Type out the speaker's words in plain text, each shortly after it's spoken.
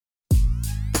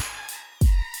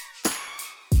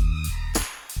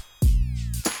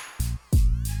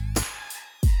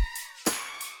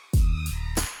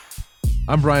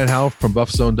I'm Brian Howell from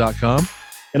BuffZone.com.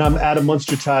 And I'm Adam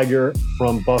Munster-Tiger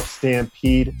from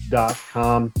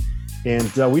BuffStampede.com.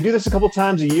 And we do this a couple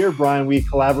times a year, Brian. We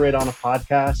collaborate on a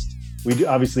podcast. We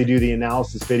obviously do the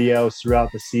analysis videos throughout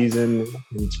the season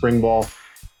in spring ball.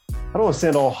 I don't want to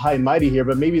sound all high and mighty here,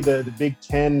 but maybe the Big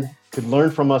Ten could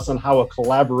learn from us on how a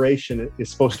collaboration is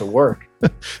supposed to work.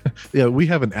 Yeah, we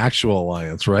have an actual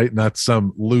alliance, right? Not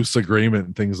some loose agreement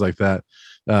and things like that.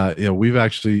 We've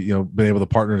actually, been able to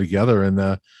partner together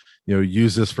and,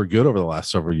 use this for good over the last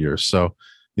several years. So,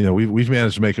 we've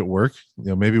managed to make it work.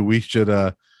 Maybe we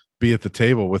should be at the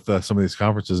table with some of these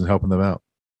conferences and helping them out.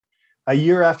 A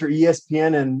year after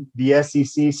ESPN and the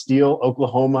SEC steal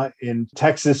Oklahoma in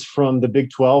Texas from the Big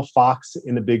 12, Fox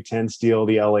in the Big 10 steal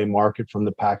the LA market from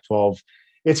the Pac-12.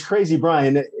 It's crazy,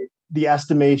 Brian, the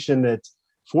estimation that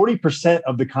 40%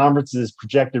 of the conference's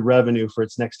projected revenue for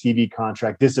its next TV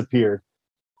contract disappeared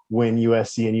when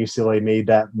USC and UCLA made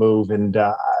that move. And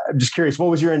I'm just curious, what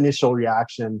was your initial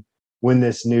reaction when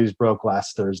this news broke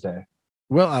last Thursday?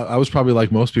 Well, I was probably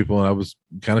like most people, and I was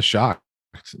kind of shocked,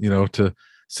 to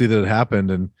see that it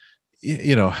happened. And,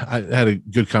 I had a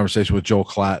good conversation with Joel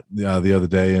Klatt the other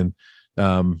day. And,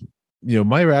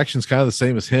 my reaction is kind of the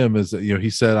same as him, is that, he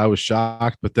said I was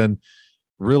shocked, but then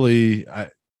really,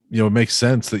 it makes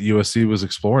sense that USC was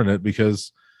exploring it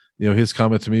because, his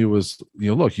comment to me was,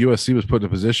 look, USC was put in a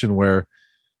position where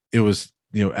it was,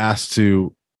 asked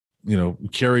to,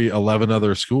 carry 11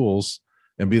 other schools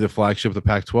and be the flagship of the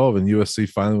Pac-12. And USC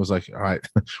finally was like, all right,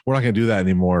 we're not going to do that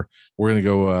anymore. We're going to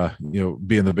go,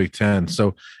 be in the Big Ten.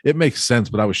 So it makes sense,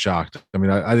 but I was shocked. I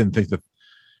mean, I didn't think that.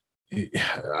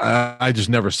 I just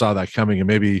never saw that coming, and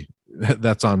maybe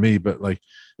that's on me, but like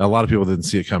a lot of people didn't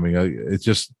see it coming.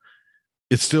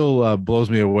 It still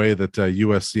blows me away that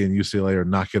USC and UCLA are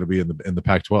not going to be in the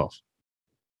Pac-12.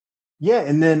 Yeah,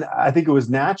 and then I think it was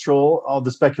natural. All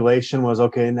the speculation was,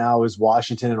 okay, now is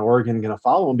Washington and Oregon going to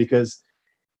follow them? Because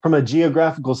from a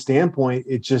geographical standpoint,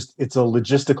 it's a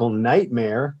logistical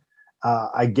nightmare.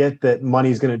 I get that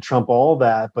money's going to trump all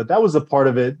that, but that was the part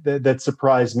of it that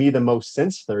surprised me the most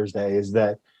since Thursday, is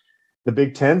that the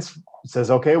Big Ten says,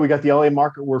 okay, we got the LA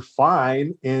market, we're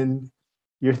fine. And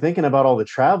you're thinking about all the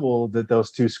travel that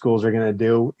those two schools are going to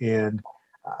do. And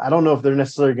I don't know if they're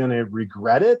necessarily going to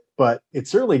regret it, but it's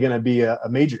certainly going to be a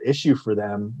major issue for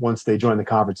them once they join the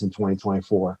conference in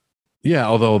 2024. Yeah,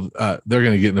 although they're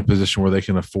going to get in a position where they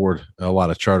can afford a lot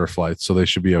of charter flights, so they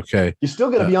should be okay. You're still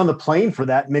going to be on the plane for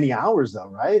that many hours, though,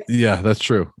 right? Yeah, that's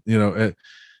true.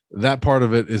 That part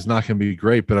of it is not going to be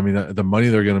great, but I mean, the money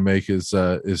they're going to make is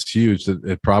huge.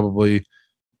 It probably,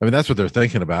 I mean, that's what they're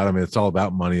thinking about. I mean, it's all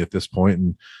about money at this point,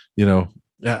 and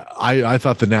I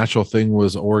thought the natural thing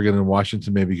was Oregon and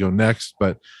Washington maybe go next,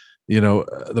 but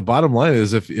the bottom line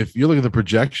is if you look at the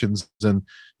projections, and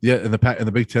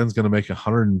the Big Ten is going to make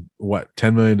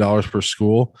 $10 million per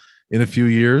school in a few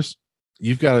years.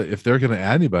 You've got to, if they're going to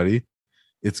add anybody,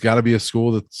 it's got to be a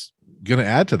school that's going to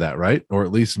add to that, right? Or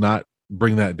at least not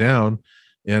bring that down.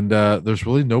 And there's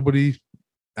really nobody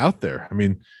out there. I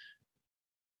mean,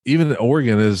 even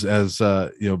Oregon is as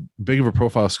big of a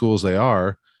profile school as they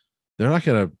are, they're not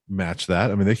going to match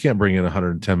that. I mean, they can't bring in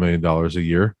 $110 million a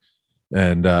year.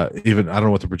 And even, I don't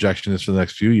know what the projection is for the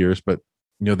next few years, but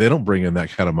they don't bring in that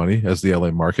kind of money as the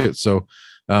LA market. So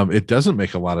it doesn't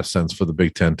make a lot of sense for the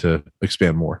Big Ten to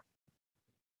expand more.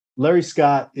 Larry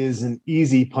Scott is an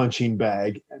easy punching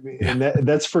bag. I mean, and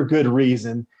that's for good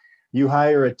reason. You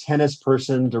hire a tennis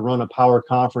person to run a power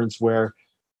conference where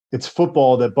it's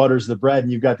football that butters the bread,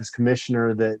 and you've got this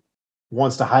commissioner that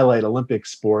wants to highlight Olympic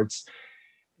sports.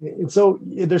 And so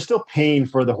they're still paying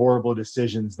for the horrible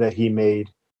decisions that he made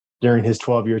during his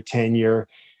 12-year tenure.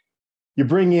 You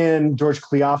bring in George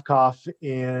Kliavkoff,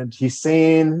 and he's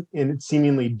saying and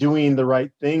seemingly doing the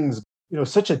right things.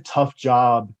 Such a tough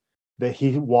job that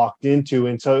he walked into.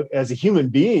 And so as a human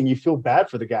being, you feel bad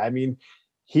for the guy. I mean,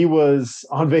 he was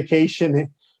on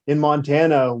vacation in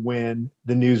Montana when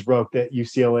the news broke that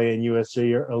UCLA and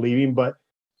USC are leaving. But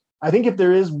I think if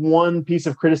there is one piece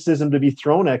of criticism to be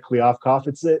thrown at Kliavkoff,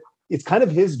 it's that it's kind of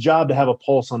his job to have a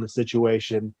pulse on the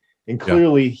situation. And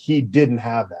clearly he didn't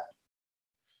have that.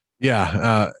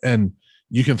 Yeah. And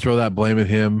you can throw that blame at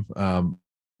him.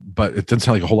 But it didn't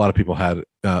sound like a whole lot of people had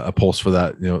a pulse for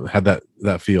that, had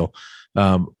that feel.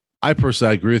 I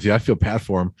personally agree with you. I feel bad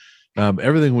for him.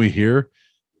 Everything we hear,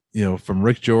 from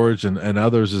Rick George and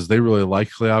others is they really like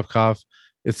Kliavkoff.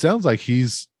 It sounds like he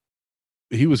was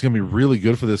going to be really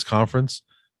good for this conference,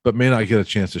 but may not get a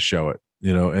chance to show it,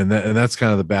 and that's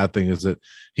kind of the bad thing, is that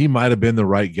he might've been the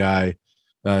right guy,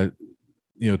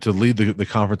 to lead the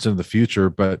conference into the future,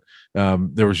 but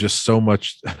there was just so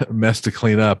much mess to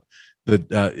clean up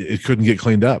that it couldn't get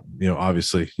cleaned up.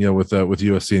 Obviously, with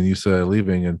USC and UCLA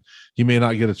leaving, and he may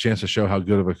not get a chance to show how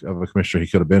good of a commissioner he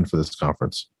could have been for this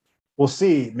conference. We'll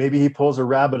see. Maybe he pulls a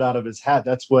rabbit out of his hat.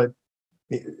 That's what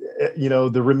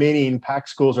the remaining Pac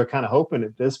schools are kind of hoping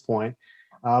at this point.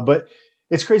 But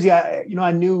it's crazy.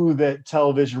 I knew that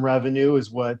television revenue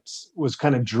is what was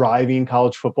kind of driving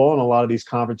college football and a lot of these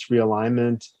conference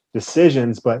realignment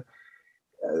decisions, but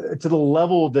to the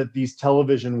level that these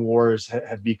television wars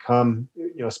have become,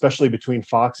 especially between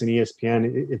Fox and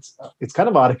ESPN, it's kind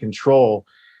of out of control.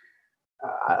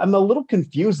 I'm a little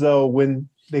confused though when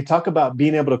they talk about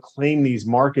being able to claim these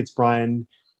markets, Brian.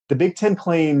 The Big Ten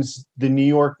claims the New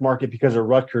York market because of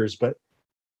Rutgers, but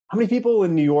how many people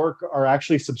in New York are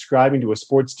actually subscribing to a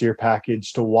sports tier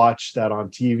package to watch that on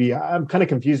TV? I'm kind of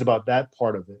confused about that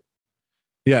part of it.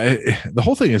 Yeah, the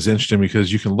whole thing is interesting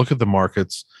because you can look at the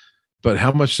markets, but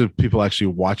how much do people actually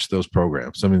watch those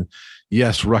programs? I mean,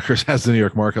 yes, Rutgers has the New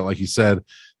York market, like you said.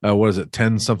 What is it,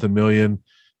 10 something million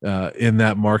in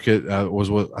that market was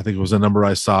what I think it was the number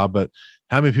I saw. But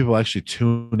how many people actually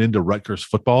tune into Rutgers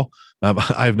football?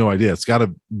 I have no idea. It's got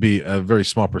to be a very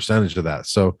small percentage of that.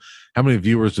 So how many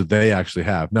viewers do they actually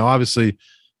have? Now, obviously,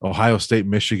 Ohio State,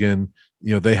 Michigan,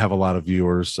 they have a lot of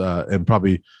viewers and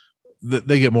probably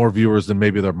they get more viewers than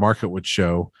maybe their market would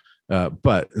show. And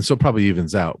so probably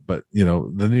evens out. But, the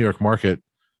New York market,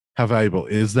 how valuable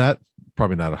is that?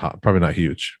 Probably not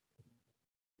huge.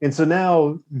 And so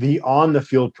now the on the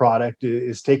field product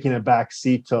is taking a back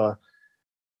seat to,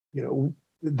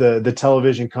 the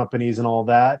television companies and all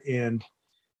that. And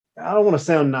I don't want to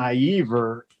sound naive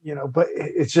or, but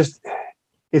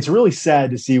it's really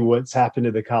sad to see what's happened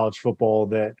to the college football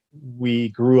that we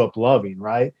grew up loving.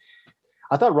 Right.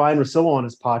 I thought Ryan Russillo on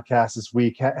his podcast this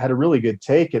week had a really good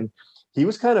take, and he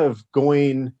was kind of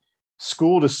going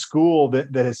school to school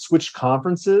that has switched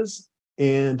conferences,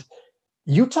 and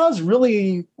Utah's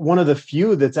really one of the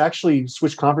few that's actually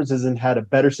switched conferences and had a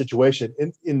better situation.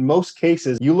 In most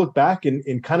cases, you look back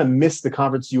and kind of miss the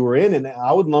conference you were in, and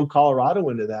I would lump Colorado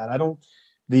into that.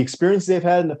 The experience they've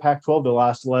had in the Pac-12 the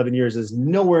last 11 years is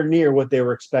nowhere near what they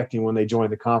were expecting when they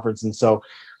joined the conference. And so,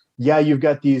 yeah, you've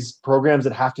got these programs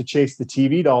that have to chase the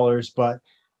TV dollars, but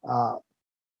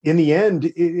in the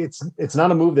end, it's not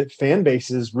a move that fan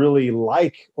bases really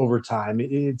like over time.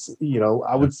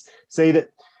 I would say that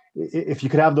if you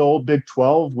could have the old Big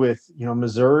 12 with,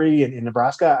 Missouri and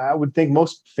Nebraska, I would think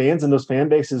most fans in those fan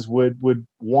bases would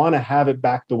want to have it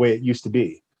back the way it used to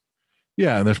be.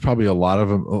 Yeah, and there's probably a lot of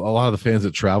them. A lot of the fans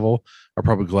that travel are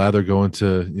probably glad they're going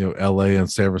to LA and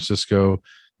San Francisco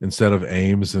instead of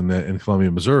Ames and in Columbia,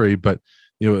 Missouri. But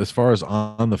as far as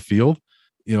on the field,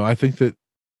 I think that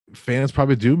fans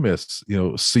probably do miss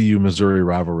CU Missouri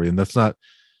rivalry, and that's not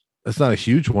a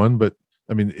huge one. But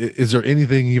I mean, is there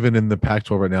anything even in the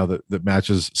Pac-12 right now that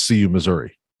matches CU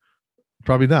Missouri?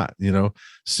 Probably not.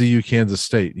 CU Kansas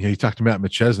State. You talk to Matt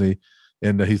McChesney,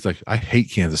 and he's like, I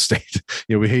hate Kansas State.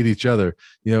 We hate each other.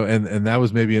 And that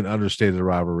was maybe an understated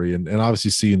rivalry. And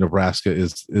obviously CU Nebraska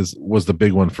was the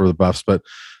big one for the Buffs. But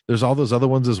there's all those other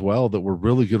ones as well that were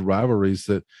really good rivalries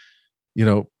that,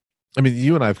 I mean,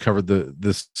 you and I have covered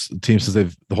this team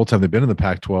since the whole time they've been in the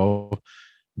Pac-12.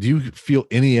 Do you feel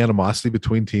any animosity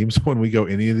between teams when we go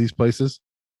any of these places?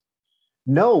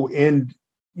 No, and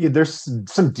there's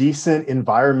some decent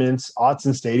environments.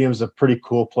 Autzen Stadium is a pretty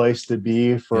cool place to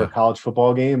be for a college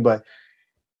football game, but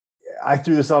I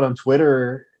threw this out on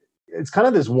Twitter. It's kind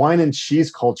of this wine and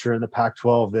cheese culture in the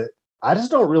Pac-12 that I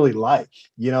just don't really like.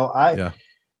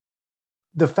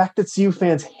 The fact that CU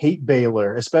fans hate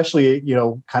Baylor, especially,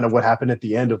 kind of what happened at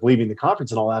the end of leaving the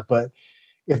conference and all that. But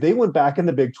if they went back in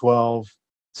the Big 12,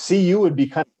 CU would be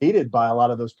kind of hated by a lot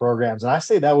of those programs. And I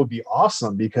say that would be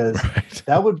awesome because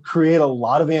that would create a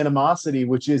lot of animosity,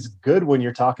 which is good when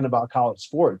you're talking about college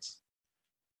sports.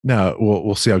 Now,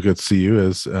 we'll see how good CU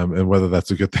is and whether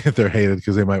that's a good thing if they're hated,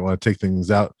 because they might want to take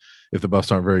things out if the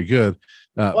Buffs aren't very good.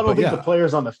 I don't think the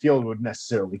players on the field would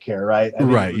necessarily care, right?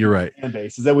 Right, you're right. Fan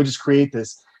bases that would just create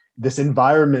this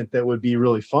environment that would be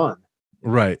really fun.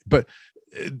 Right, but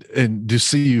and do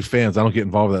CU fans? I don't get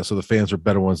involved with that, so the fans are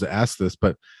better ones to ask this.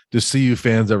 But do CU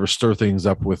fans ever stir things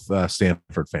up with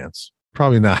Stanford fans?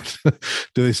 Probably not.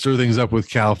 Do they stir things up with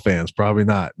Cal fans? Probably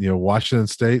not. Washington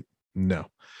State, no.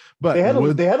 But they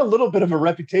had a little bit of a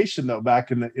reputation though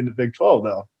back in the Big 12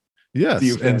 though. Yes,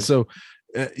 and so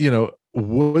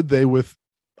would they with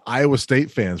Iowa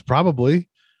State fans? Probably,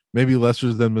 maybe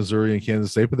lesser than Missouri and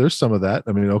Kansas State, but there's some of that.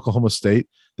 I mean, Oklahoma State,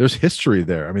 there's history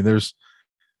there. I mean, there's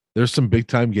some big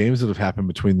time games that have happened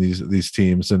between these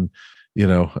teams, and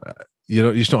you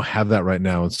just don't have that right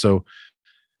now. And so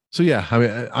So yeah, I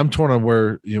mean, I'm torn on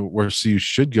where CU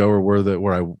should go, or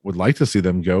where I would like to see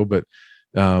them go. But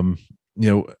um,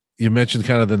 you mentioned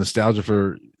kind of the nostalgia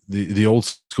for the old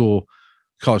school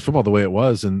college football the way it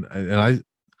was, and I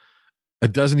a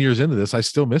dozen years into this, I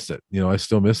still miss it. I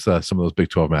still miss some of those Big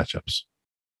 12 matchups.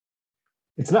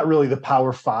 It's not really the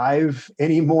Power Five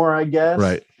anymore, I guess,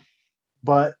 Right.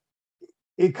 but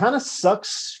it kind of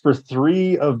sucks for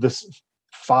three of the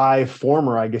five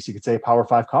former, I guess you could say, Power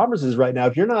Five conferences right now.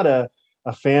 If you're not a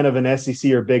fan of an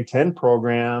SEC or Big Ten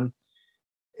program,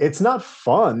 it's not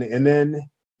fun. And then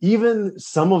even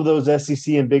some of those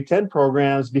SEC and Big Ten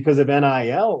programs, because of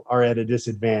NIL, are at a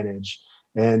disadvantage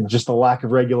and just the lack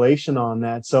of regulation on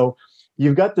that. So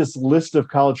you've got this list of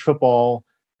college football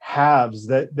halves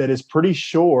that is pretty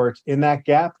short, and that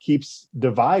gap keeps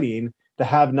dividing. The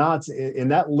have-nots in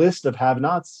that list of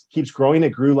have-nots keeps growing. It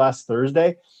grew last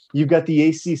Thursday. You've got the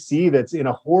ACC that's in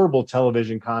a horrible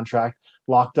television contract,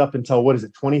 locked up until,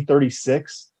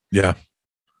 2036? Yeah.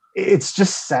 It's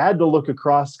just sad to look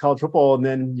across college football. And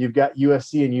then you've got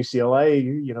USC and UCLA,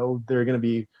 they're going to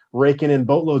be raking in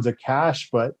boatloads of cash,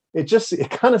 but it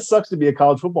kind of sucks to be a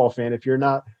college football fan if you're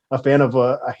not a fan of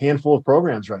a handful of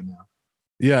programs right now.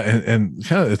 Yeah. And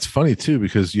kind of, it's funny too,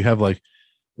 because you have like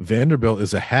Vanderbilt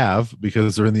is a have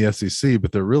because they're in the SEC,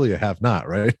 but they're really a have not,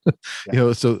 right?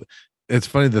 Yeah. So it's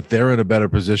funny that they're in a better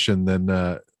position than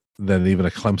even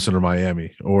a Clemson or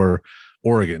Miami or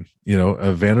Oregon.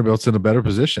 Vanderbilt's in a better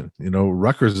position.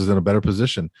 Rutgers is in a better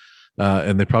position,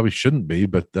 and they probably shouldn't be,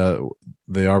 but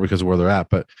they are because of where they're at.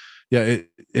 But yeah,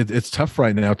 it's tough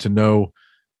right now to know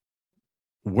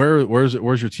where's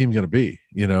your team going to be.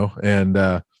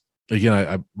 And again,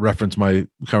 I referenced my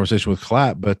conversation with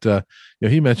Klatt, but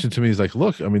he mentioned to me, he's like,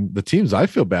 look, I mean, the teams I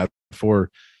feel bad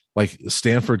for, like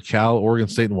Stanford, Cal, Oregon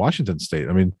State, and Washington State.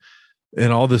 I mean,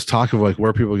 and all this talk of like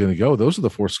where people are going to go, those are the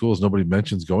four schools nobody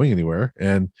mentions going anywhere.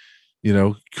 And,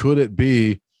 could it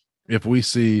be if we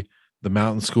see the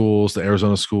mountain schools, the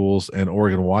Arizona schools, and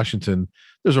Oregon, Washington,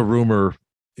 there's a rumor,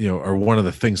 or one of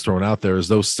the things thrown out there is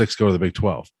those six go to the Big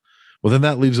 12. Well, then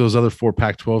that leaves those other four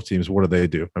Pac-12 teams. What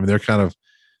do? I mean, they're kind of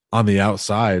on the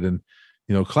outside. And,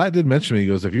 Klatt did mention to me, he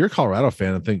goes, if you're a Colorado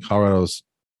fan and think Colorado's,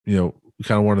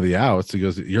 kind of one of the outs, he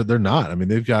goes, they're not. I mean,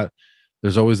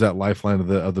 there's always that lifeline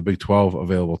of the Big 12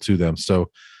 available to them. So,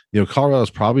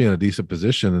 Colorado's probably in a decent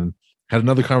position. And had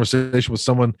another conversation with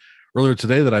someone earlier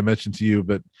today that I mentioned to you,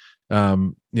 but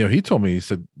he told me, he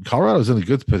said, Colorado's in a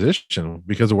good position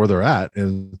because of where they're at,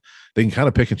 and they can kind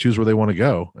of pick and choose where they want to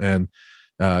go. And,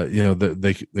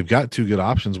 they've got two good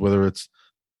options, whether it's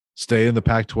stay in the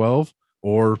Pac-12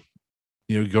 or,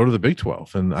 go to the Big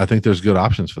 12. And I think there's good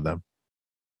options for them.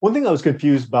 One thing I was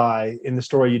confused by in the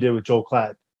story you did with Joel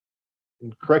Klatt,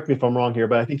 and correct me if I'm wrong here,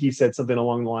 but I think he said something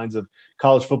along the lines of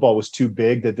college football was too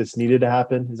big that this needed to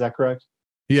happen. Is that correct?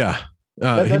 Yeah.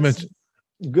 He mentioned.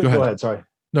 Go ahead. Sorry.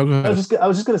 No, go ahead. I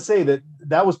was just going to say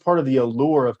that was part of the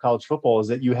allure of college football, is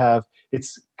that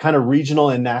it's kind of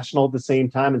regional and national at the same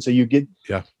time. And so you get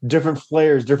different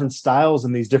flares, different styles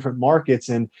in these different markets.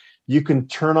 And you can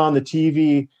turn on the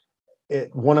TV at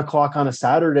 1:00 on a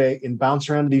Saturday and bounce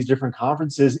around to these different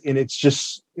conferences. And it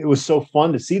was so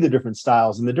fun to see the different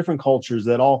styles and the different cultures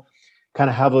that all kind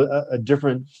of have a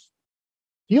different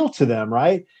feel to them.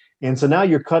 Right. And so now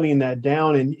you're cutting that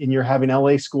down and you're having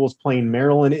LA schools playing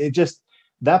Maryland.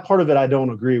 That part of it, I don't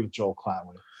agree with Joel Klatt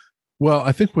with. Well,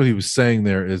 I think what he was saying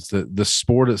there is that the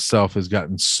sport itself has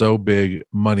gotten so big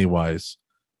money wise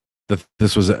that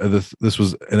this was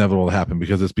inevitable to happen,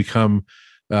 because it's become,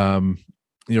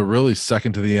 really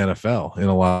second to the NFL in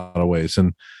a lot of ways.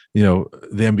 And, the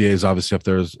NBA is obviously up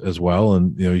there as well.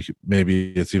 And,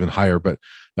 maybe it's even higher, but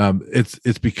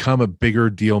it's become a bigger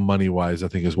deal money wise, I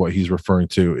think, is what he's referring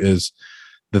to, is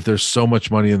that there's so much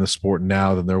money in the sport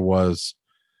now than there was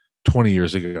 20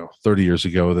 years ago, 30 years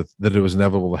ago, that it was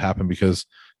inevitable to happen because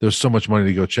there's so much money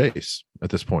to go chase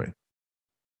at this point.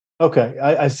 Okay.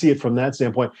 I see it from that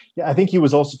standpoint. Yeah. I think he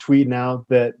was also tweeting out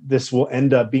that this will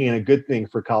end up being a good thing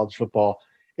for college football.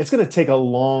 It's going to take a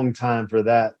long time for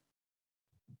that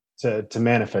to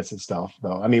manifest itself,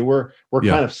 though. I mean, we're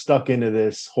kind of stuck into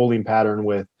this holding pattern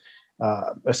with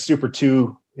a Super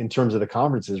 2 in terms of the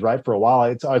conferences, right? For a while,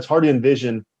 it's hard to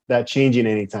envision that changing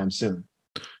anytime soon.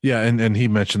 Yeah, and he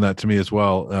mentioned that to me as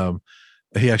well.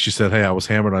 He actually said, "Hey, I was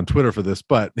hammered on Twitter for this,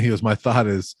 but he goes, my thought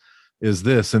is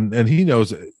this," and he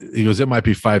knows. He goes, it might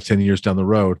be 5-10 years down the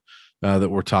road that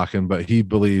we're talking, but he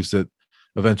believes that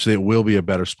eventually it will be a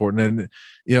better sport. And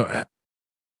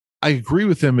I agree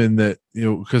with him in that,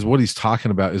 because what he's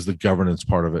talking about is the governance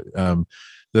part of it.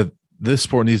 That this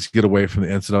sport needs to get away from the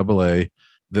NCAA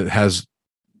that has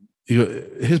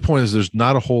his point is there's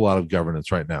not a whole lot of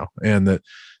governance right now, and that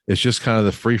it's just kind of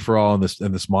the free for all. And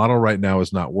this model right now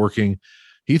is not working.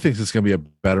 He thinks it's going to be a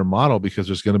better model because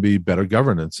there's going to be better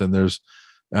governance, and there's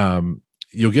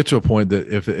you'll get to a point that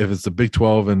if it's the Big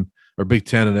 12 or Big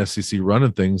 10 and SEC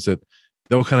running things, that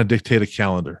they'll kind of dictate a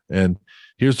calendar. And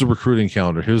here's the recruiting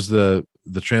calendar. Here's the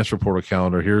transfer portal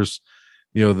calendar. Here's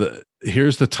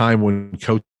the time when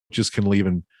coaches can leave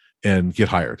and get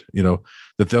hired.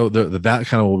 That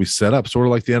kind of will be set up sort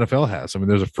of like the NFL has. I mean,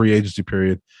 there's a free agency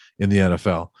period in the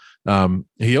NFL.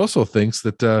 He also thinks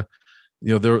that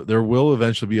there will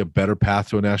eventually be a better path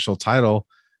to a national title,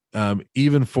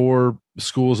 even for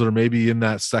schools that are maybe in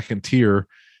that second tier,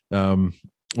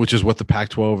 which is what the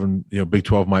Pac-12 and Big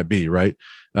 12 might be, right?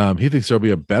 He thinks there'll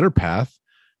be a better path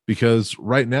because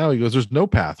right now he goes, there's no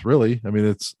path really. I mean,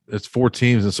 it's 4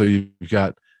 teams, and so you've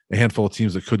got a handful of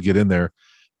teams that could get in there,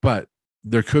 but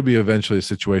there could be eventually a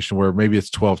situation where maybe it's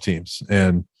 12 teams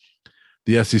and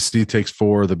the SEC takes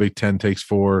 4, the Big 10 takes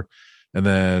 4, and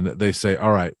then they say,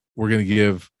 all right, we're going to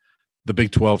give the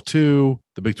Big 12 2,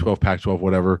 the Big 12, Pac-12,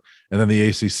 whatever, and then the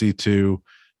ACC 2.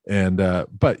 And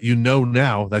but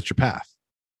now that's your path.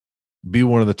 Be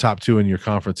one of the top 2 in your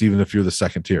conference, even if you're the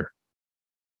second tier.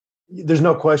 There's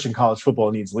no question college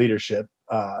football needs leadership.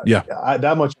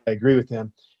 That much I agree with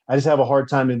him. I just have a hard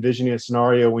time envisioning a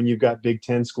scenario when you've got Big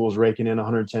 10 schools raking in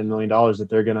 $110 million that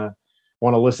they're going to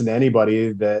want to listen to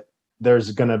anybody, that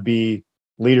there's going to be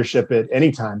leadership at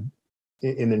any time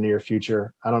in the near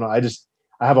future. I don't know.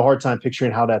 I have a hard time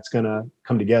picturing how that's going to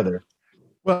come together.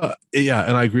 Well, yeah,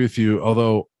 and I agree with you.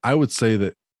 Although I would say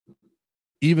that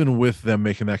even with them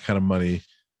making that kind of money,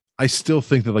 I still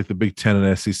think that like the Big 10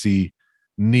 and SEC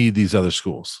need these other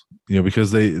schools,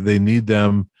 because they need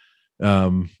them,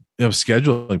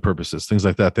 scheduling purposes, things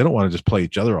like that. They don't want to just play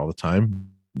each other all the time,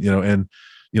 and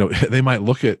they might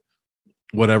look at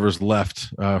whatever's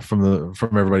left from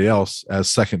everybody else as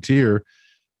second tier,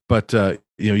 but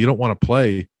you don't want to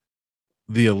play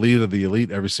the elite of the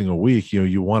elite every single week.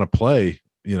 You want to play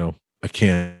a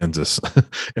Kansas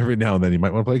every now and then. You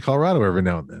might want to play Colorado every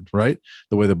now and then, right?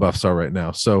 The way the Buffs are right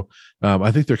now. So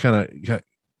I think they're kind of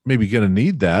maybe going to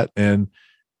need that, and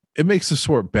it makes the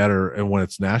sport better and when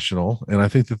it's national. And I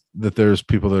think that there's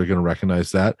people that are going to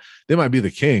recognize that. They might be the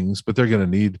Kings, but they're going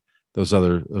to need those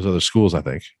other schools, I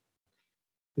think.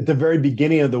 At the very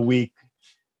beginning of the week,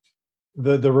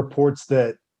 the reports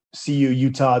that CU,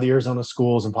 Utah, the Arizona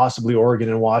schools, and possibly Oregon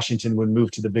and Washington would move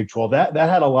to the Big 12, that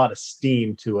had a lot of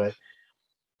steam to it.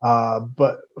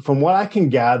 But from what I can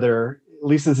gather, at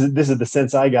least this is the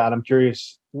sense I got, I'm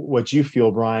curious what you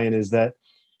feel, Brian, is that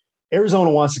Arizona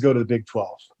wants to go to the Big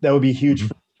 12. That would be huge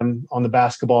for them on the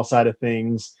basketball side of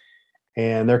things,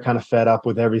 and they're kind of fed up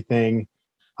with everything.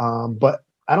 But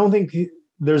I don't think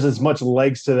there's as much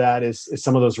legs to that as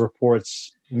some of those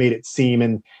reports made it seem.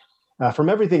 And from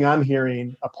everything I'm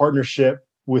hearing, a partnership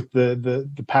with the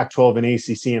Pac-12 and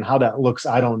ACC, and how that looks,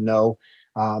 I don't know.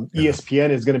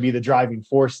 ESPN is going to be the driving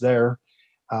force there.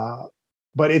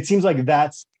 But it seems like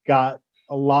that's got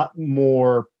a lot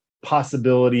more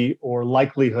possibility or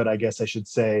likelihood, I guess I should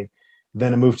say,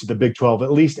 than a move to the Big 12,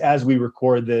 at least as we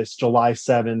record this July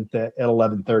 7th at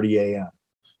 11:30 a.m.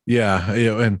 Yeah,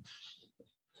 and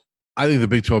I think the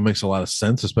Big 12 makes a lot of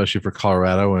sense, especially for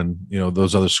Colorado and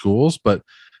those other schools. But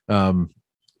the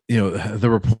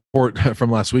report from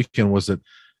last weekend was that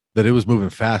it was moving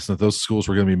fast and that those schools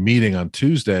were going to be meeting on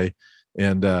Tuesday.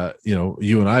 And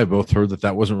you and I both heard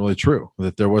that wasn't really true,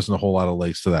 that there wasn't a whole lot of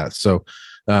legs to that. So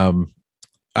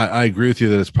I agree with you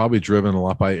that it's probably driven a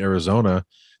lot by Arizona.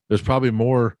 There seems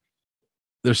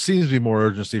to be more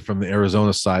urgency from the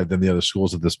Arizona side than the other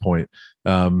schools at this point.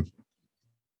 It's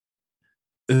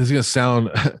going to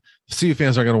sound CU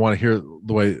fans aren't going to want to hear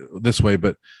this way,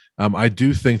 but I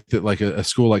do think that like a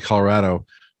school like Colorado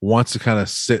wants to kind of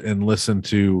sit and listen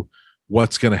to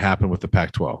what's going to happen with the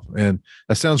Pac-12. And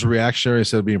that sounds reactionary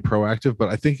instead of being proactive, but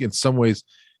I think in some ways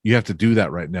you have to do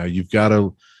that right now. You've got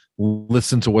to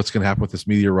listen to what's going to happen with this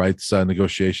media rights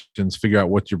negotiations, figure out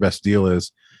what your best deal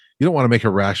is. You don't want to make a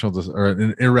rational or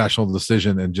an irrational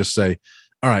decision and just say,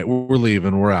 all right, we're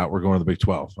leaving, we're out, we're going to the Big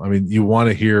 12. I mean, you want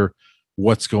to hear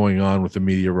what's going on with the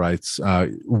media rights,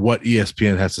 what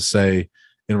ESPN has to say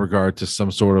in regard to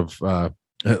some sort of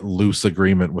loose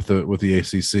agreement with the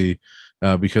ACC,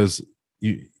 because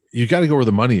you got to go where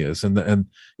the money is. And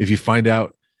if you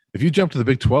jump to the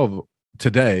Big 12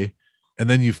 today, and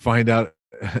then you find out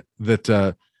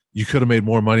that you could have made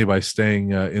more money by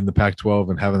staying in the Pac-12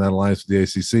 and having that alliance with the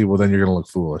ACC, well, then you're going to look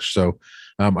foolish. So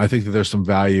I think that there's some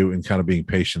value in kind of being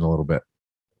patient a little bit.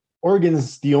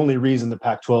 Oregon's the only reason the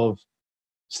Pac-12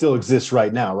 still exists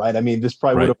right now, right? I mean, this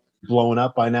probably would have blown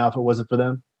up by now if it wasn't for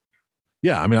them.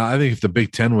 Yeah, I mean, I think if the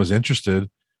Big Ten was interested,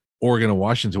 Oregon and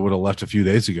Washington would have left a few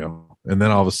days ago, and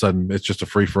then all of a sudden it's just a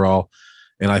free for all.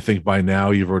 And I think by now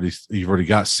you've already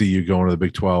got CU going to the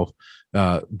Big 12.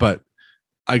 But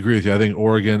I agree with you. I think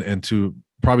Oregon and to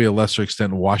probably a lesser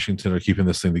extent Washington are keeping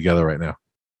this thing together right now.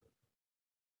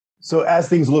 So as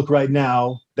things look right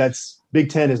now, that's Big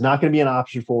Ten is not going to be an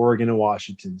option for Oregon and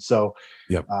Washington. So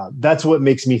yep. That's what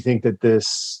makes me think that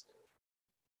this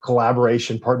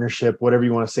collaboration, partnership, whatever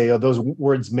you want to say, those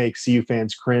words make CU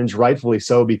fans cringe, rightfully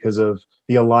so, because of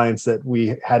the alliance that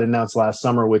we had announced last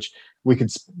summer, which we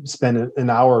could spend an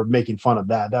hour making fun of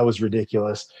that. That was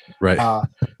ridiculous. Right.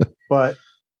 But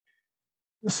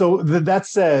so that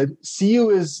said,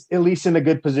 CU is at least in a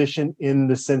good position in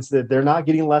the sense that they're not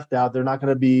getting left out. They're not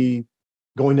going to be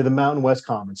going to the Mountain West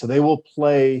Conference. So they will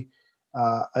play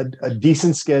a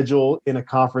decent schedule in a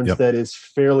conference yep. that is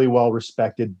fairly well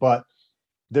respected, but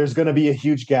there's going to be a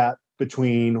huge gap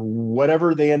between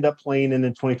whatever they end up playing in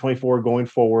 2024 going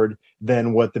forward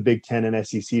than what the Big Ten and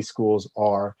SEC schools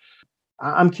are.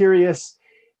 I'm curious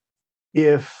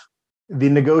if the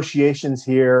negotiations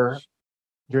here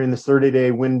during this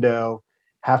 30-day window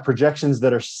have projections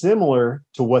that are similar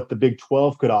to what the Big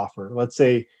 12 could offer. Let's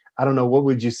say, I don't know, what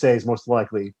would you say is most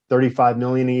likely? $35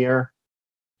 million a year?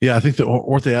 Yeah, I think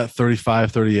weren't they at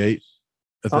 35, 38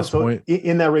 at this point?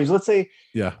 In that range, let's say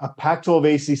a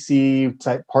Pac-12 ACC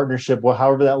type partnership, well,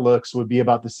 however that looks, would be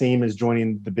about the same as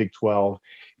joining the Big 12.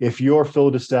 If you're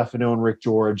Phil DiStefano and Rick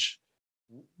George,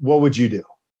 what would you do?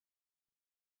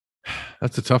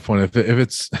 That's a tough one. If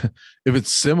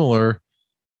it's similar,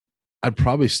 I'd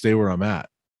probably stay where I'm at.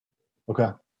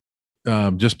 Okay.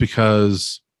 Just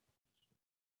because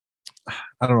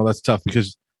I don't know, that's tough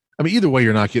because I mean, either way,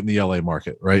 you're not getting the LA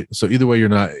market, right? So either way, you're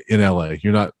not in LA.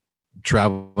 You're not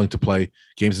traveling to play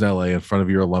games in LA in front of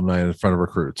your alumni and in front of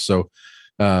recruits. So,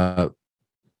 either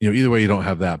way, you don't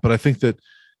have that. But I think that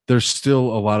there's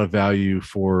still a lot of value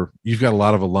you've got a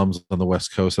lot of alums on the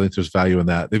West Coast. I think there's value in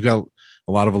that. They've got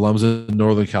a lot of alums in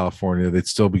Northern California. They'd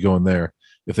still be going there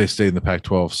if they stayed in the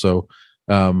Pac-12. So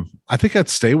I think I'd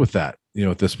stay with that,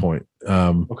 at this point.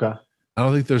 Okay. I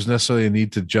don't think there's necessarily a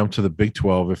need to jump to the Big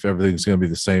 12 if everything's going to be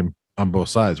the same on both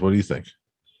sides. What do you think?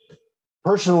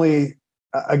 Personally,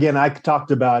 again, I talked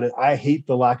about it. I hate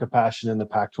the lack of passion in the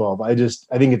Pac-12.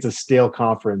 I think it's a stale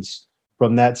conference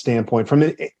from that standpoint, from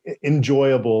an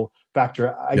enjoyable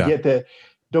factor. I get that.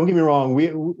 Don't get me wrong.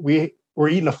 We were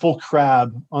eating a full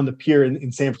crab on the pier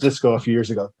in San Francisco a few years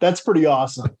ago. That's pretty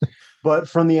awesome. But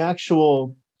from the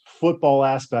actual football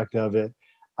aspect of it,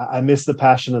 I miss the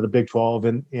passion of the Big 12,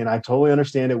 and I totally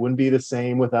understand it wouldn't be the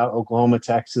same without Oklahoma,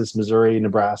 Texas, Missouri,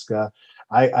 Nebraska.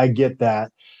 I get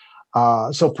that.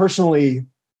 So personally,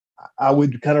 I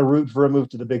would kind of root for a move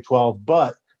to the Big 12,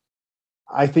 but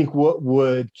I think what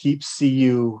would keep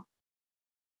CU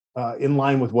in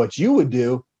line with what you would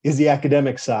do is the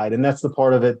academic side, and that's the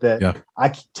part of it that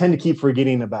I tend to keep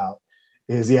forgetting about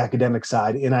is the academic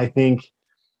side, and I think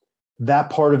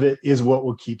that part of it is what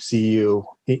will keep CU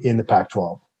in the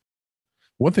Pac-12.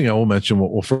 One thing I will mention,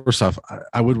 well, first off,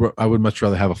 I would much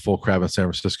rather have a full crab in San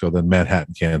Francisco than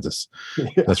Manhattan, Kansas.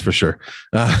 Yeah. That's for sure.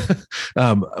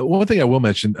 One thing I will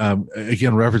mention,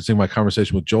 again, referencing my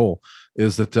conversation with Joel,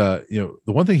 is that the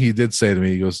one thing he did say to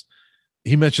me,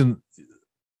 he mentioned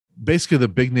basically the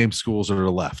big name schools that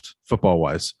are left football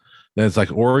wise. Then it's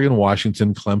like Oregon,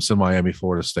 Washington, Clemson, Miami,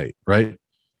 Florida State, right?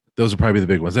 Those are probably the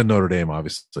big ones. And Notre Dame,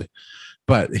 obviously.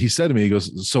 But he said to me, he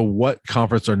goes, so what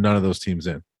conference are none of those teams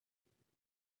in?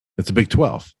 It's a Big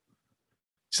 12. He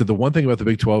said the one thing about the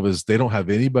Big 12 is they don't have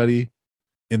anybody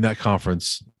in that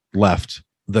conference left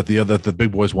that the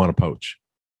big boys want to poach.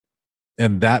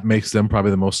 And that makes them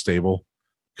probably the most stable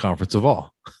conference of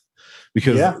all.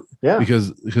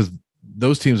 because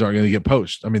those teams aren't going to get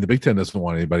poached. I mean, the Big Ten doesn't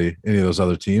want any of those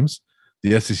other teams.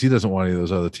 The SEC doesn't want any of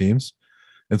those other teams.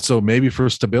 And so maybe for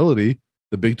stability,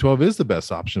 the Big 12 is the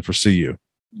best option for CU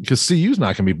because CU is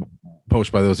not going to be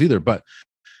poached by those either. But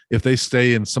if they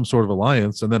stay in some sort of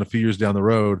alliance and then a few years down the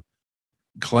road,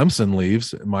 Clemson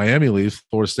leaves, Miami leaves,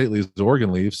 Florida State leaves,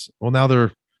 Oregon leaves, well, now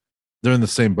they're in the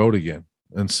same boat again.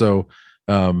 And so,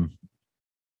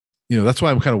 that's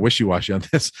why I'm kind of wishy-washy on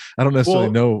this. I don't necessarily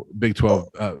know Big 12,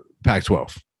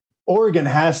 Pac-12. Oregon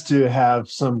has to have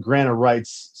some grant of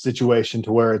rights situation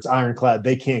to where it's ironclad.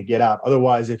 They can't get out.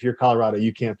 Otherwise, if you're Colorado,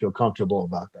 you can't feel comfortable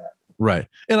about that. Right.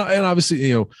 And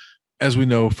obviously, as we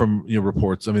know from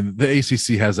reports, I mean, the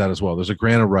ACC has that as well. There's a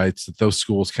grant of rights that those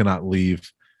schools cannot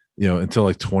leave, until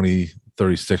like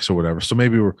 2036 or whatever. So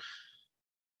maybe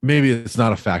it's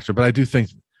not a factor, but I do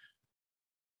think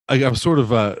I'm sort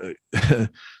of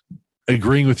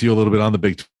agreeing with you a little bit on the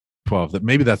Big 12, that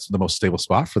maybe that's the most stable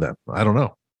spot for them. I don't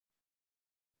know.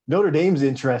 Notre Dame's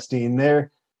interesting.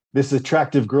 They're this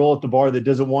attractive girl at the bar that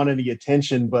doesn't want any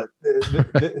attention, but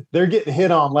they're getting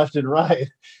hit on left and right.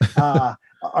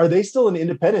 Are they still an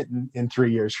independent in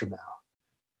 3 years from now?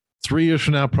 3 years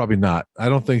from now, probably not. I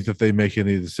don't think that they make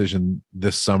any decision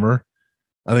this summer.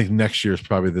 I think next year is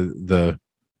probably the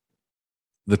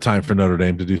time for Notre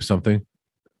Dame to do something.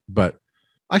 But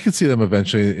I could see them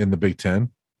eventually in the Big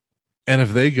Ten. And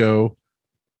if they go,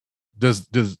 does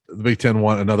the Big Ten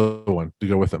want another one to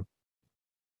go with them?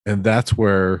 And that's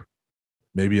where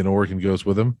maybe an Oregon goes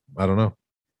with them. I don't know.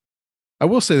 I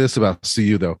will say this about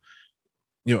CU, though.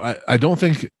 I don't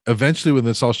think eventually when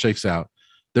this all shakes out,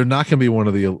 they're not going to be one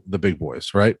of the big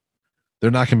boys, right?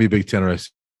 They're not going to be Big Ten or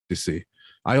SEC.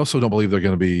 I also don't believe they're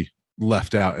going to be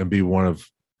left out and be one of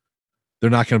 –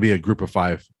 they're not going to be a group of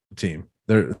 5 team.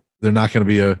 They're not going to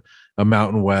be a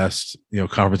Mountain West,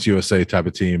 Conference USA type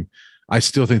of team. I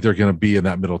still think they're going to be in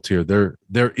that middle tier.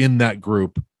 They're in that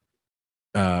group.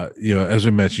 As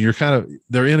we mentioned,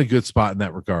 they're in a good spot in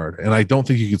that regard. And I don't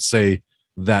think you could say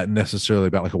that necessarily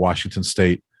about like a Washington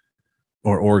State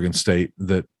or Oregon State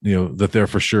that they're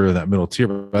for sure in that middle tier.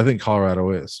 But I think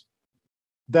Colorado is.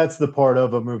 That's the part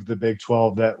of a move to the Big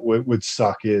 12 that would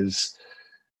suck is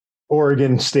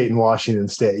Oregon State and Washington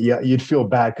State. Yeah, you'd feel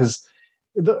bad because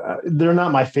they're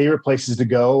not my favorite places to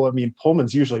go. I mean,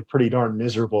 Pullman's usually pretty darn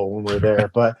miserable when we're there,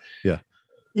 but yeah.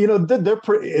 They're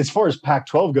pretty, as far as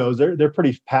Pac-12 goes, they're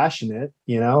pretty passionate,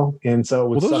 and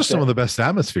so those are some of the best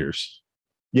atmospheres.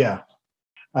 Yeah,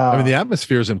 the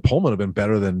atmospheres in Pullman have been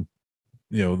better than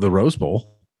the Rose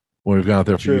Bowl when we've gone out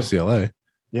there for UCLA.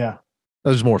 Yeah,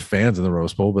 there's more fans in the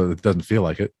Rose Bowl, but it doesn't feel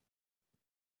like it.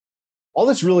 All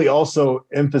this really also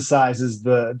emphasizes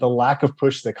the lack of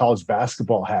push that college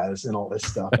basketball has in all this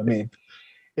stuff. I mean,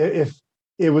 if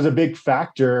it was a big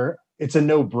factor, it's a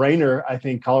no-brainer. I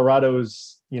think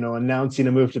Colorado's, announcing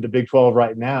a move to the Big 12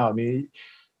 right now. I mean,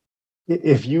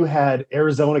 if you had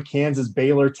Arizona, Kansas,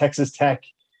 Baylor, Texas Tech,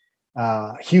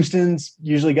 Houston's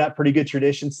usually got pretty good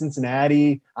tradition.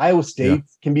 Cincinnati, Iowa State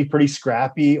can be pretty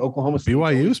scrappy. Oklahoma State,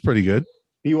 BYU's pretty good.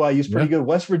 BYU's pretty good.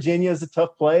 West Virginia is a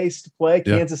tough place to play.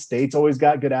 Kansas State's always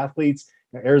got good athletes.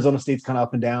 Arizona State's kind of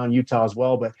up and down. Utah as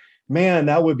well. But man,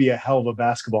 that would be a hell of a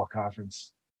basketball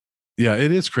conference. Yeah,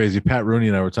 it is crazy. Pat Rooney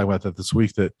and I were talking about that this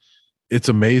week, that it's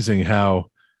amazing how,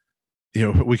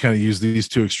 we kind of use these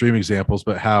two extreme examples,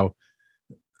 but how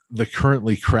the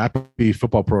currently crappy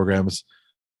football programs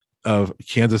of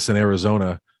Kansas and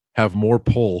Arizona have more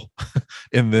pull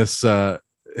in this, have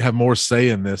more say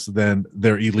in this than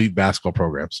their elite basketball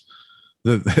programs.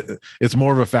 It's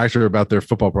more of a factor about their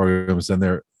football programs than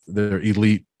their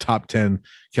elite top 10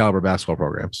 caliber basketball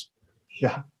programs.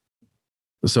 Yeah.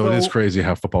 So it is crazy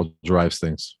how football drives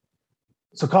things.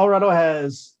 So Colorado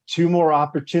has 2 more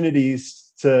opportunities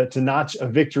to notch a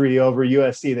victory over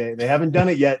USC. They haven't done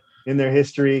it yet in their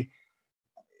history.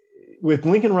 With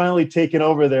Lincoln Riley taking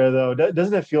over there, though,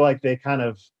 doesn't it feel like they kind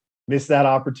of missed that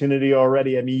opportunity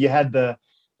already? I mean, you had the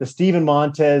Steven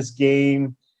Montez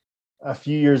game a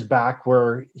few years back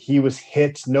where he was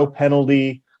hit, no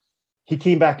penalty. He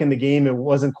came back in the game. It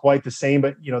wasn't quite the same,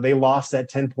 but, they lost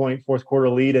that 10-point fourth quarter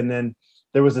lead. And then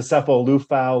there was the Sefo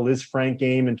Liufau, Liz Frank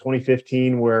game in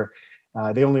 2015 where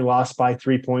they only lost by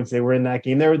 3 points. They were in that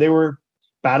game. They were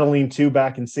battling 2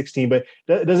 back in 16, but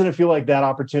doesn't it feel like that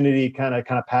opportunity kind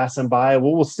of passed them by?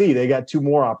 Well, we'll see. They got 2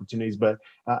 more opportunities, but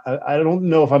I don't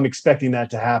know if I'm expecting that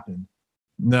to happen.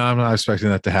 No, I'm not expecting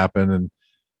that to happen. And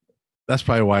that's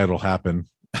probably why it'll happen.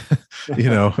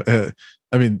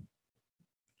 I mean,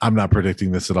 I'm not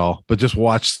predicting this at all, but just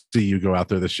watch CU go out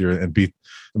there this year and beat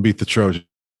the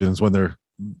Trojans when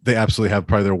they absolutely have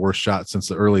probably their worst shot since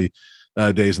the early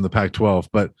days in the Pac-12.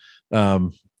 But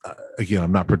again,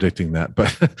 I'm not predicting that,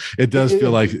 but it does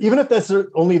feel like even if that's their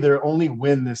only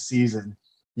win this season,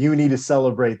 you need to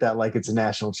celebrate that like it's a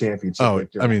national championship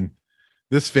victory. I mean,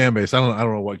 this fan base, I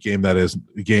don't know what game that is,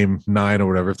 game 9 or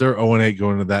whatever. If they're 0-8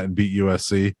 going into that and beat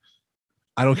USC,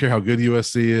 I don't care how good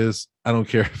USC is. I don't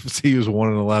care if CU is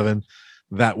 1-11.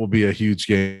 That will be a huge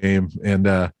game,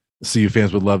 and CU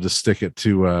fans would love to stick it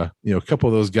to a couple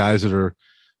of those guys that are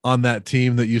on that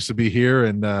team that used to be here,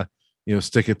 and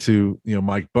stick it to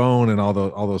Mike Bone and all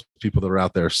those people that are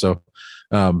out there. So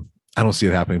I don't see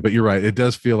it happening. But you're right. It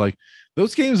does feel like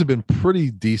those games have been pretty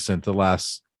decent the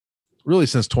last really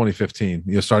since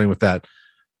 2015. Starting with that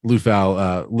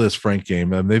Liufau Liz Frank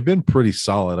game, and they've been pretty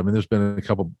solid. I mean, there's been a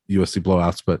couple USC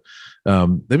blowouts, but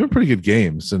they've been pretty good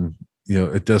games. And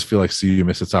it does feel like CU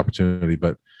missed its opportunity.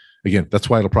 But again, that's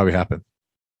why it'll probably happen.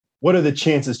 What are the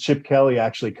chances Chip Kelly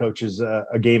actually coaches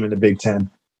a game in the Big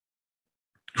Ten?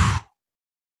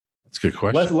 It's a good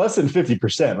question. Less than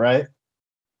 50%, right?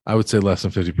 I would say less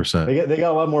than 50%. They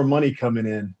got a lot more money coming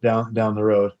in down the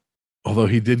road. Although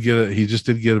he just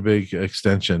did get a big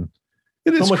extension.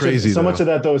 It is crazy. So much of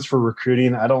that though is for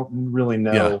recruiting. I don't really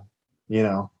know. Yeah.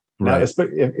 Now, right. if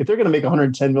they're going to make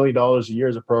 $110 million a year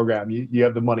as a program, you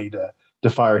have the money to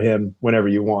fire him whenever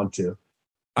you want to.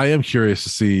 I am curious to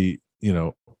see,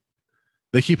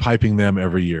 they keep hyping them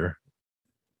every year,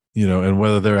 and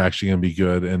whether they're actually going to be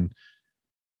good. And,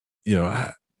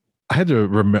 I had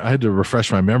to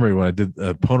refresh my memory when I did an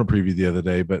opponent preview the other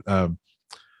day, but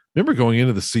remember going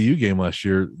into the CU game last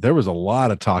year, there was a lot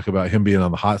of talk about him being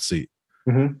on the hot seat.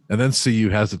 Mm-hmm. And then CU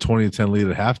has the 20-10 lead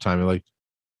at halftime. And like,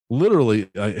 literally,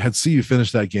 had CU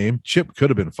finished that game, Chip could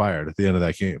have been fired at the end of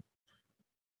that game.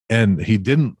 And he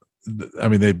didn't. I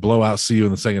mean, they blow out CU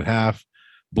in the second half,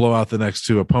 blow out the next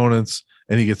two opponents,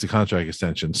 and he gets a contract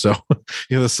extension. So,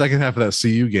 the second half of that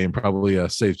CU game probably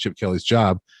saved Chip Kelly's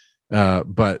job.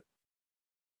 But,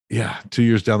 yeah, 2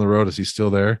 years down the road, is he still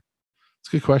there? It's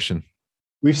a good question.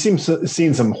 We've seen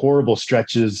some horrible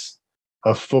stretches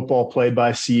of football played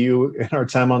by CU in our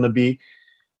time on the beat.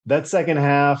 That second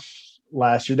half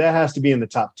last year, that has to be in the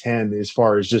top 10 as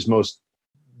far as just most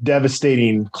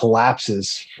devastating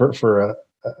collapses for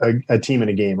a team in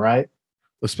a game, right?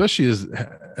 Especially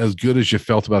as good as you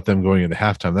felt about them going into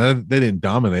halftime. They didn't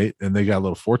dominate and they got a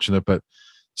little fortunate, but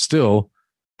still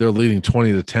they're leading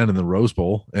 20-10 in the Rose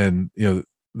Bowl. And,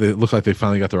 they look like they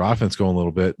finally got their offense going a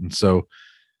little bit. And so,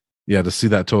 yeah, to see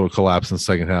that total collapse in the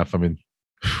second half, I mean,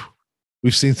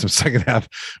 we've seen some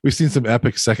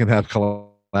epic second half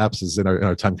collapses in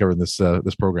our time covering this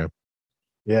program.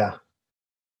 Yeah.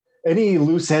 Any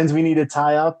loose ends we need to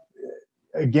tie up?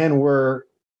 Again,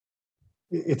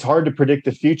 it's hard to predict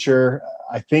the future.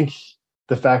 I think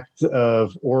the fact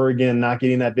of Oregon not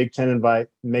getting that Big Ten invite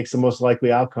makes the most likely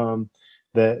outcome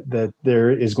that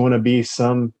there is going to be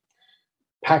some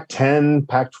Pac-10,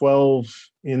 Pac-12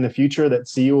 in the future that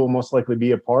CU will most likely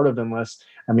be a part of, unless,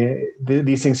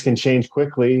 these things can change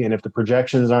quickly. And if the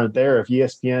projections aren't there, if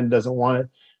ESPN doesn't want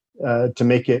it to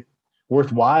make it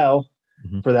worthwhile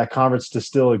for that conference to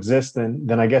still exist, then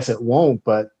I guess it won't.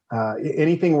 But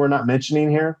anything we're not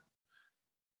mentioning here?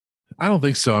 I don't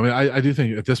think so. I do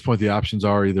think at this point the options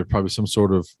are either probably some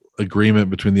sort of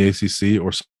agreement between the ACC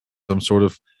or some sort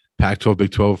of Pac-12,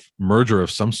 Big 12 merger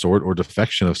of some sort or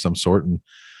defection of some sort. And,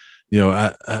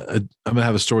 I'm going to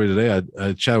have a story today.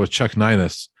 I chatted with Chuck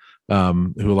Ninus, who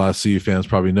a lot of CU fans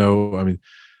probably know.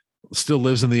 Still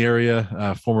lives in the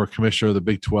area, former commissioner of the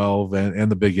Big 12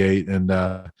 and the Big 8.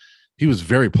 And he was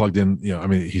very plugged in,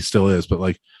 he still is,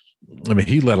 but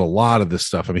he led a lot of this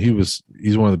stuff. He's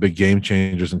one of the big game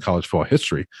changers in college football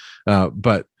history.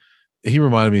 But he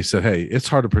reminded me, he said, hey, it's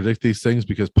hard to predict these things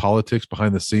because politics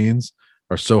behind the scenes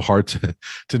are so hard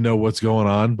to know what's going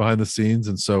on behind the scenes.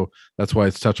 And so that's why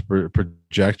it's tough to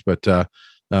project. But that's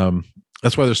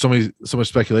why there's so much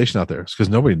speculation out there. It's because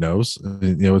nobody knows.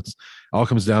 It's all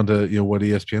comes down to, what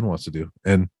ESPN wants to do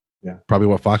and probably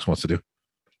what Fox wants to do.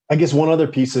 I guess one other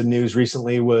piece of news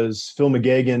recently was Phil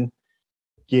McGagan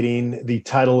getting the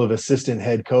title of assistant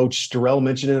head coach. Darrell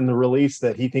mentioned in the release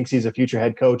that he thinks he's a future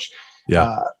head coach.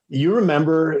 Yeah. You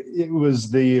remember it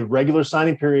was the regular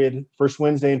signing period, first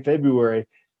Wednesday in February.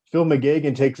 Phil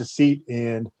McGagan takes a seat,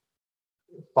 and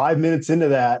 5 minutes into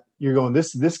that, you're going,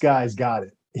 this guy's got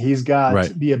it. He's got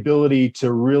the ability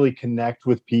to really connect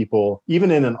with people,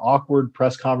 even in an awkward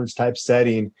press conference type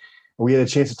setting. We had a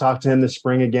chance to talk to him this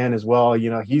spring again as well.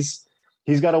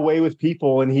 He's got a way with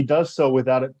people, and he does so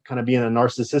without it kind of being a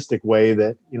narcissistic way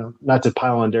that, not to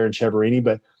pile on Darren Chiaverini,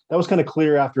 but that was kind of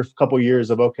clear after a couple of years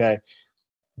of, okay,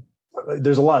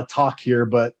 there's a lot of talk here,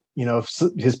 but, if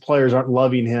his players aren't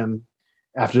loving him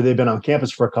after they've been on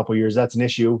campus for a couple of years, that's an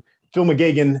issue. Phil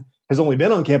McGagan has only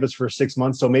been on campus for 6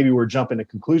 months, so maybe we're jumping to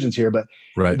conclusions here, but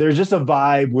there's just a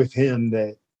vibe with him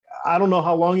that I don't know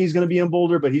how long he's going to be in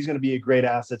Boulder, but he's going to be a great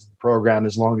asset to the program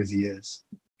as long as he is.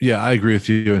 Yeah, I agree with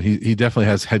you. And he definitely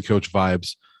has head coach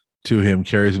vibes to him,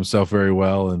 carries himself very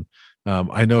well. And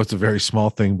I know it's a very small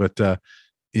thing, but,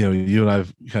 you and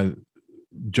I've kind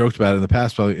of joked about it in the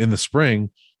past. Probably in the spring,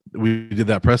 we did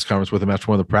that press conference with him after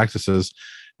one of the practices,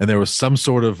 and there was some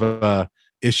sort of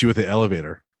issue with the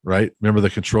elevator, right? Remember the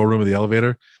control room of the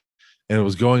elevator? And it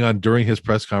was going on during his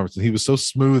press conference. And he was so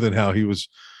smooth in how he was,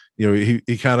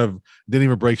 he kind of didn't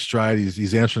even break stride.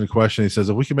 He's answering the question. He says,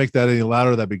 if we can make that any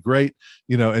louder, that'd be great.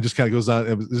 And just kind of goes on.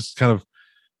 It was just kind of,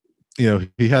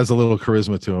 he has a little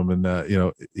charisma to him,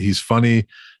 and he's funny,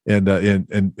 and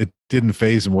it didn't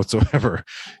faze him whatsoever.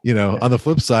 On the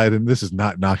flip side, and this is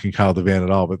not knocking Kyle DeVan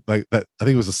at all, but like that, I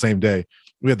think it was the same day.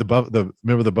 we had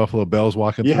remember the Buffalo Bills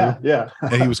walking through? Yeah.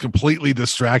 And he was completely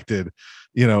distracted,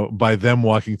 by them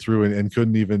walking through and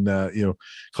couldn't even,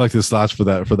 collect his thoughts for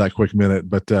that quick minute.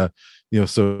 But, so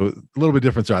a little bit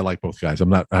different. So I like both guys. I'm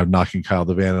knocking Kyle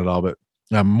Devan at all, but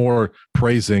I'm more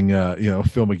praising,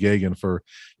 Phil McGagan for,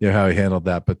 how he handled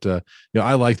that. But,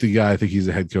 I like the guy. I think he's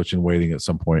a head coach in waiting at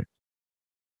some point.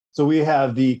 So we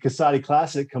have the Casati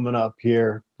Classic coming up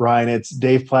here, Brian. It's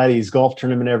Dave Platty's golf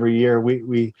tournament every year.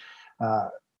 We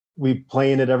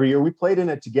play in it every year. We played in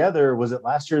it together. Was it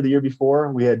last year or the year before?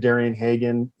 We had Darian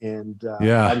Hagan and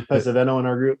Patty Pesavento in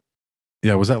our group.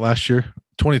 Yeah, was that last year?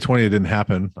 2020, it didn't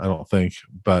happen, I don't think.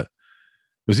 But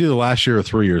it was either last year or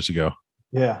 3 years ago.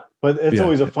 Yeah, but it's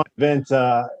always a fun event.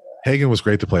 Hagan was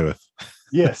great to play with.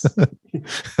 Yes.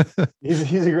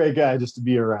 he's a great guy just to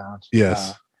be around.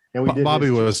 Yes. And we did Bobby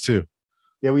was too.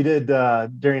 Yeah, we did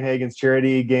Darian Hagan's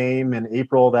charity game in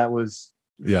April. That was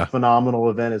a phenomenal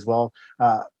event as well.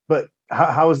 But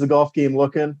how is the golf game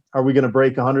looking? Are we going to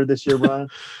break 100 this year, Brian?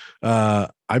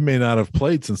 I may not have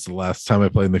played since the last time I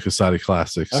played in the Casati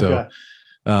Classic. So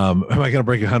am I going to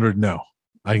break 100? No.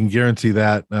 I can guarantee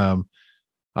that.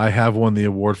 I have won the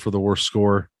award for the worst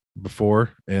score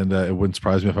before, and it wouldn't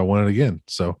surprise me if I won it again.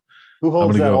 So who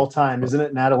holds that all time? Isn't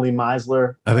it Natalie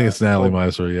Meisler? I think it's Natalie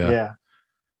Meisler. Yeah.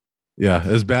 Yeah.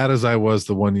 As bad as I was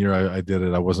the one year I did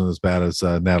it, I wasn't as bad as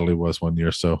Natalie was one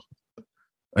year. So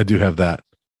I do have that.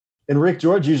 And Rick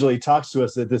George usually talks to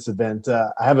us at this event.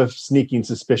 I have a sneaking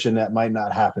suspicion that might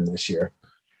not happen this year.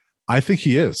 I think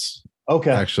he is.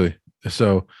 Okay. Actually.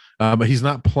 So, but he's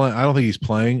not playing. I don't think he's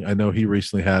playing. I know he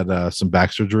recently had some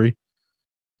back surgery,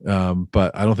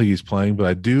 but I don't think he's playing. But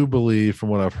I do believe, from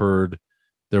what I've heard,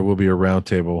 there will be a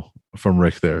roundtable from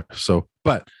Rick there. So,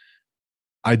 but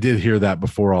I did hear that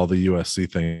before all the USC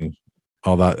thing,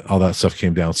 all that stuff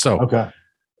came down. So, okay.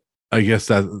 I guess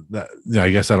I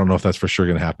don't know if that's for sure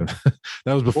going to happen.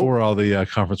 That was before all the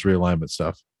conference realignment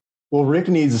stuff. Well, Rick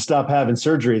needs to stop having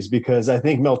surgeries because I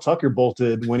think Mel Tucker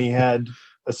bolted when he had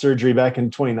a surgery back in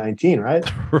 2019, right?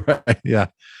 Right. Yeah.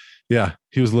 Yeah.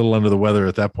 He was a little under the weather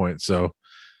at that point. So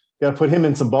got to put him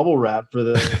in some bubble wrap for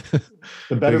the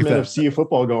betterment of CU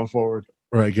football going forward.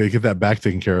 Right. Got to get that back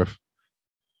taken care of.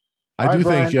 I do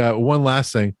think one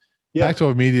last thing.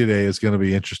 Pac-12 Media Day is going to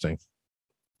be interesting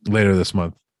later this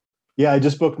month. Yeah, I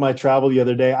just booked my travel the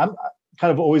other day. I'm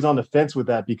kind of always on the fence with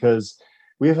that because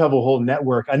we have a whole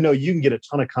network. I know you can get a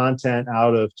ton of content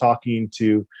out of talking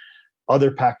to other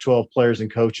Pac-12 players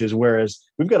and coaches, whereas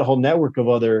we've got a whole network of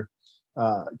other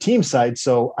team sites.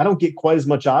 So I don't get quite as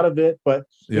much out of it. But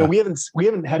you know, we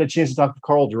haven't had a chance to talk to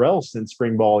Carl Durrell since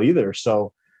spring ball either.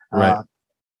 So I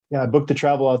booked the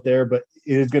travel out there, but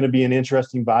it is going to be an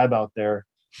interesting vibe out there,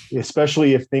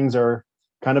 especially if things are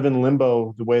kind of in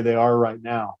limbo the way they are right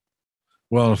now.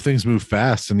 Well, if things move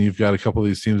fast and you've got a couple of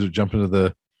these teams that jump into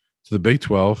the Big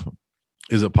 12,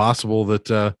 is it possible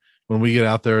that when we get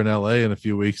out there in LA in a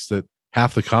few weeks that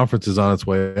half the conference is on its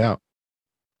way out?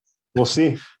 We'll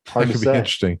see. Hard to say. That could be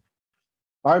interesting.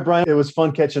 All right, Brian, it was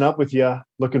fun catching up with you.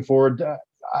 Looking forward.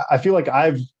 I feel like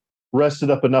I've rested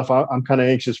up enough. I'm kind of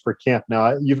anxious for camp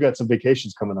now. You've got some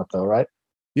vacations coming up though, right?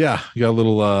 Yeah. You got a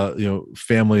little,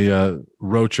 family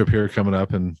road trip here coming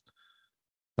up, and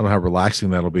I don't know how relaxing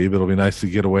that'll be, but it'll be nice to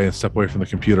get away and step away from the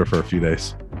computer for a few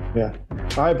days. Yeah.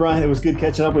 All right, Brian, it was good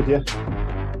catching up with you.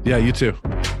 Yeah, you too.